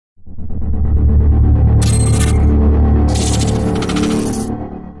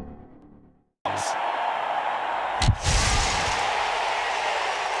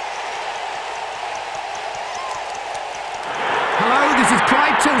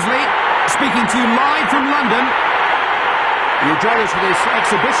to you live from London. You join us for this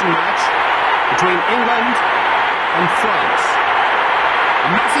exhibition match between England and France. A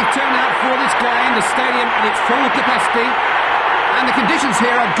massive turnout for this game, the stadium at its full capacity, and the conditions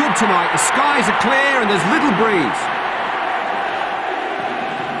here are good tonight. The skies are clear and there's little breeze.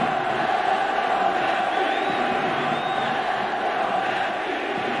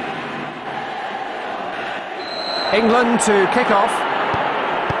 England to kick off.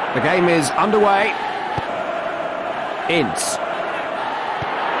 The game is underway. Ince.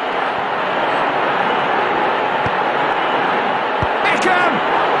 Beckham!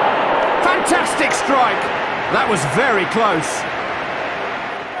 Fantastic strike. That was very close.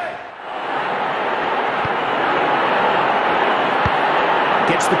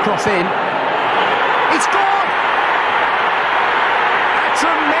 Gets the cross in. He scored! A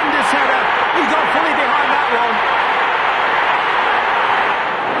tremendous header. He got fully behind that one.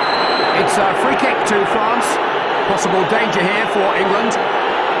 It's a free kick to France. Possible danger here for England.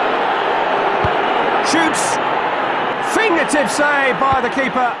 Shoots. Fingertip save by the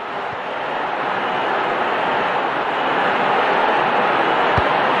keeper.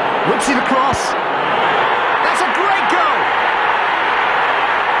 Whips it across. That's a great goal.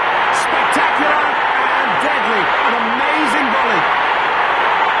 Spectacular and deadly. An amazing volley.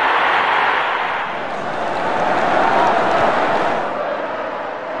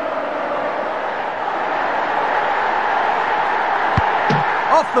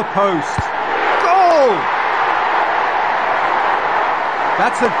 Off the post. Goal!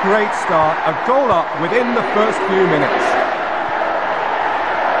 That's a great start. A goal up within the first few minutes.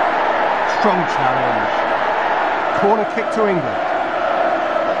 Strong challenge. Corner kick to England.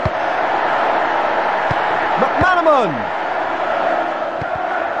 McManaman!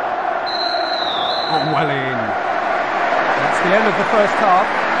 Oh, well in. That's the end of the first half.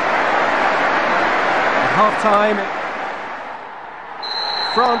 At half-time,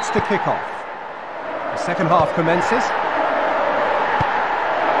 France to kick off. The second half commences.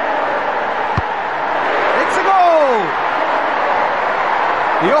 It's a goal!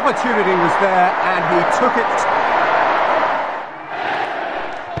 The opportunity was there and he took it.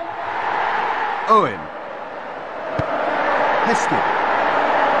 Owen. Heskey.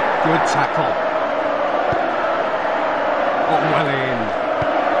 Good tackle. Oh, well in.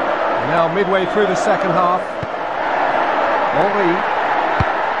 Now midway through the second half. Henry.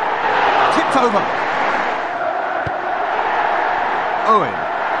 Tipped over. Owen.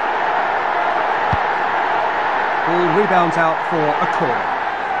 Ball rebounds out for a corner.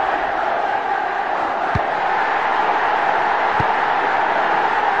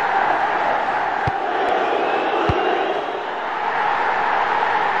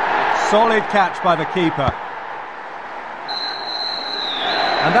 Solid catch by the keeper.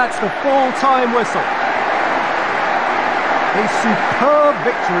 And that's the full-time whistle. A superb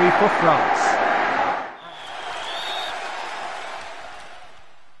victory for France.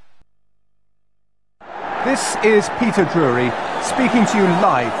 This is Peter Drury speaking to you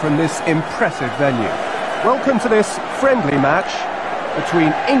live from this impressive venue. Welcome to this friendly match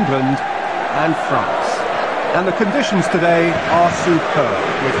between England and France. And the conditions today are superb,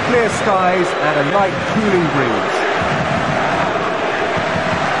 with clear skies and a light cooling breeze.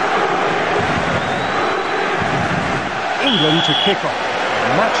 England to kick off.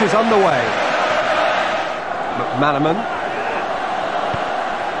 The match is underway. McManaman.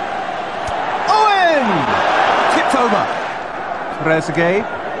 Owen! Tipped over. Trezeguet.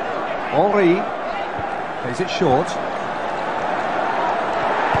 Henry. Plays it short.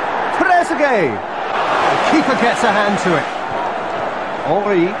 Trezeguet! The keeper gets a hand to it.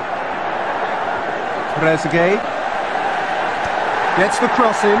 Henry. Trezeguet. Gets the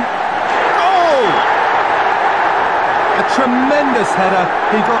cross in. Goal! A tremendous header,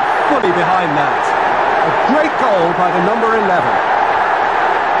 he got fully behind that. A great goal by the number 11.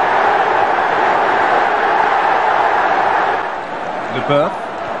 Leboeuf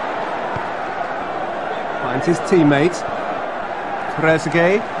finds his teammate.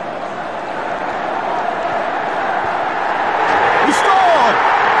 Trezeguet. He scored!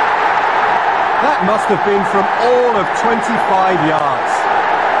 That must have been from all of 25 yards.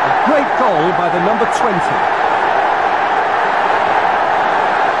 A great goal by the number 20.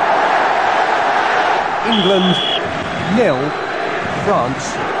 England 0, France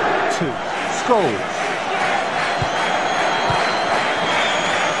 2. Scholes.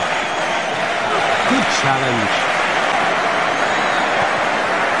 Good challenge.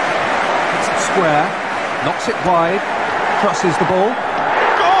 It's it square, knocks it wide, crosses the ball.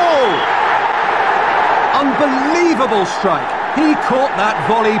 Goal! Unbelievable strike. He caught that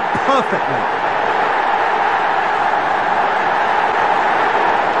volley perfectly.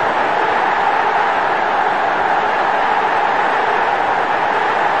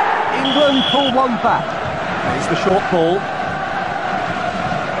 pull one back. Here's the short ball.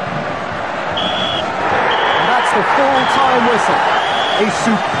 And that's the full-time whistle. A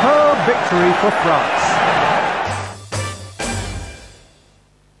superb victory for France.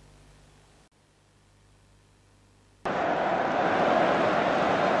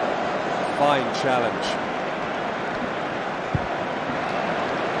 Fine challenge.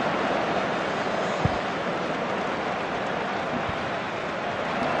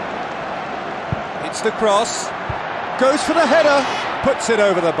 It's the cross. Goes for the header. Puts it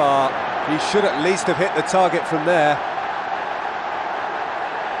over the bar. He should at least have hit the target from there.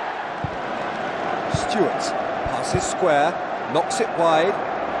 Stewart passes square. Knocks it wide.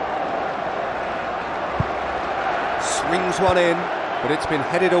 Swings one in, but it's been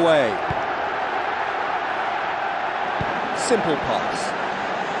headed away. Simple pass.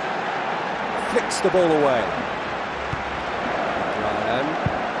 Flicks the ball away. Ryan.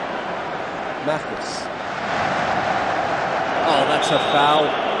 Mathis. Oh, that's a foul.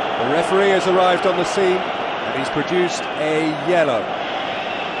 The referee has arrived on the scene and he's produced a yellow.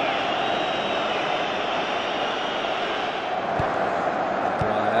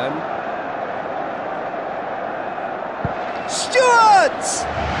 Ryan. Stewart!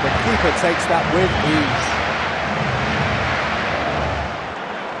 The keeper takes that with ease.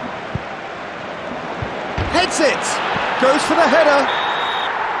 Heads it! Goes for the header.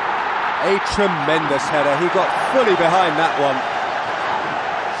 A tremendous header. He got fully behind that one.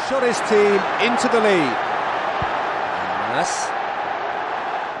 Shot his team into the lead. Yes.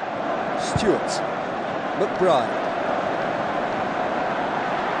 Stewart. McBride.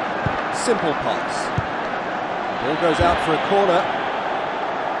 Simple pass. Ball goes out for a corner.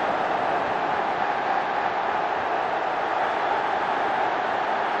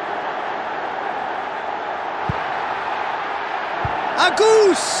 A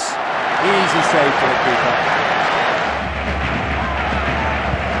goose! Easy save for the keeper.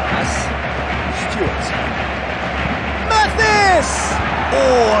 Yes. Stewart. Mathis!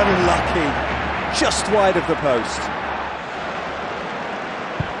 Oh, unlucky. Just wide of the post.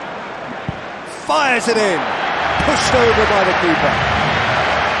 Fires it in. Pushed over by the keeper.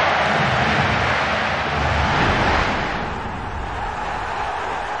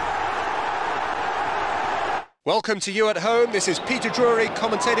 Welcome to you at home. This is Peter Drury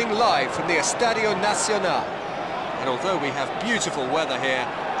commentating live from the Estadio Nacional. And although we have beautiful weather here,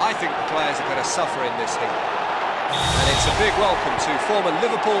 I think the players are going to suffer in this heat. And it's a big welcome to former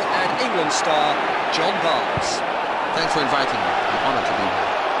Liverpool and England star, John Barnes. Thanks for inviting me. I'm honoured to be here.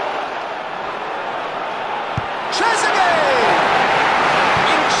 Trezeguet!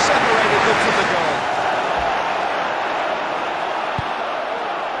 Inch separated them from the goal.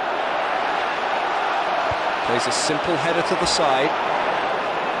 Plays a simple header to the side.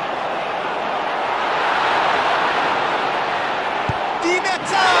 Di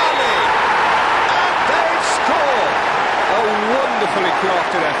Natale! And they've scored! A wonderfully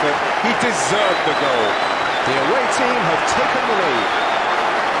crafted effort. He deserved the goal. The away team have taken the lead.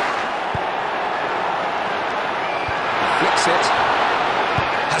 He flicks it.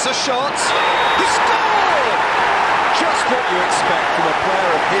 Has a shot. He scored! Just what you expect from a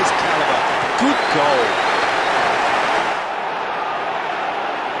player of his calibre. Good goal.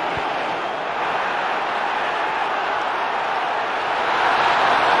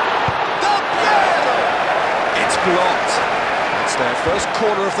 Blocked. It's their first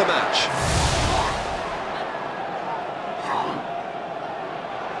corner of the match.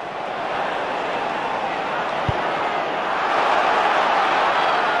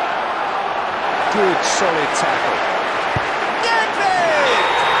 Good, solid tackle. Nedved!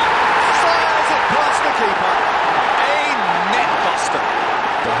 Fires it past the keeper. A net buster.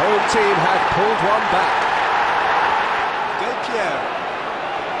 The home team had pulled one back. Del Piero.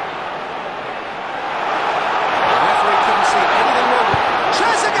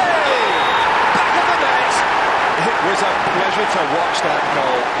 It was a pleasure to watch that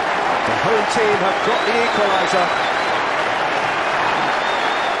goal. The home team have got the equaliser.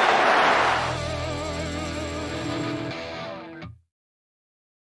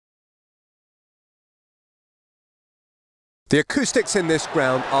 The acoustics in this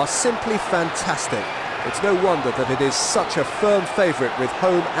ground are simply fantastic. It's no wonder that it is such a firm favourite with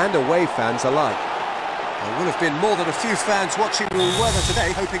home and away fans alike. There will have been more than a few fans watching the weather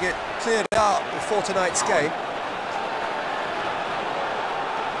today, hoping it cleared out before tonight's game.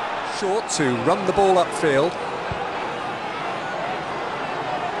 Short to run the ball upfield.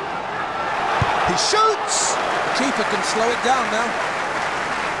 He shoots! The keeper can slow it down now.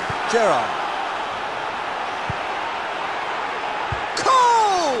 Gerrard.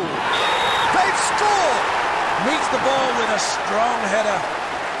 Cole! Meets the ball with a strong header.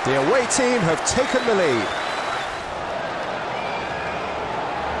 The away team have taken the lead.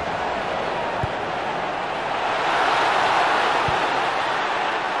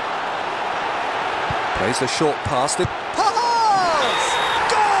 Plays the short pass. Pass!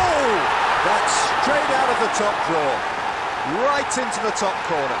 Goal! That's straight out of the top drawer. Right into the top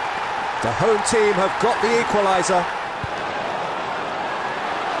corner. The home team have got the equaliser.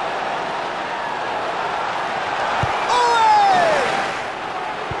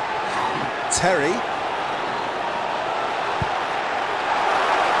 Terry.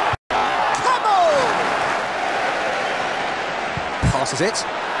 Come on! Passes it.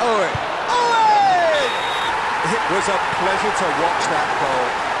 Owen. Owen! It was a pleasure to watch that goal.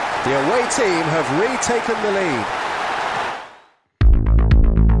 The away team have retaken the lead.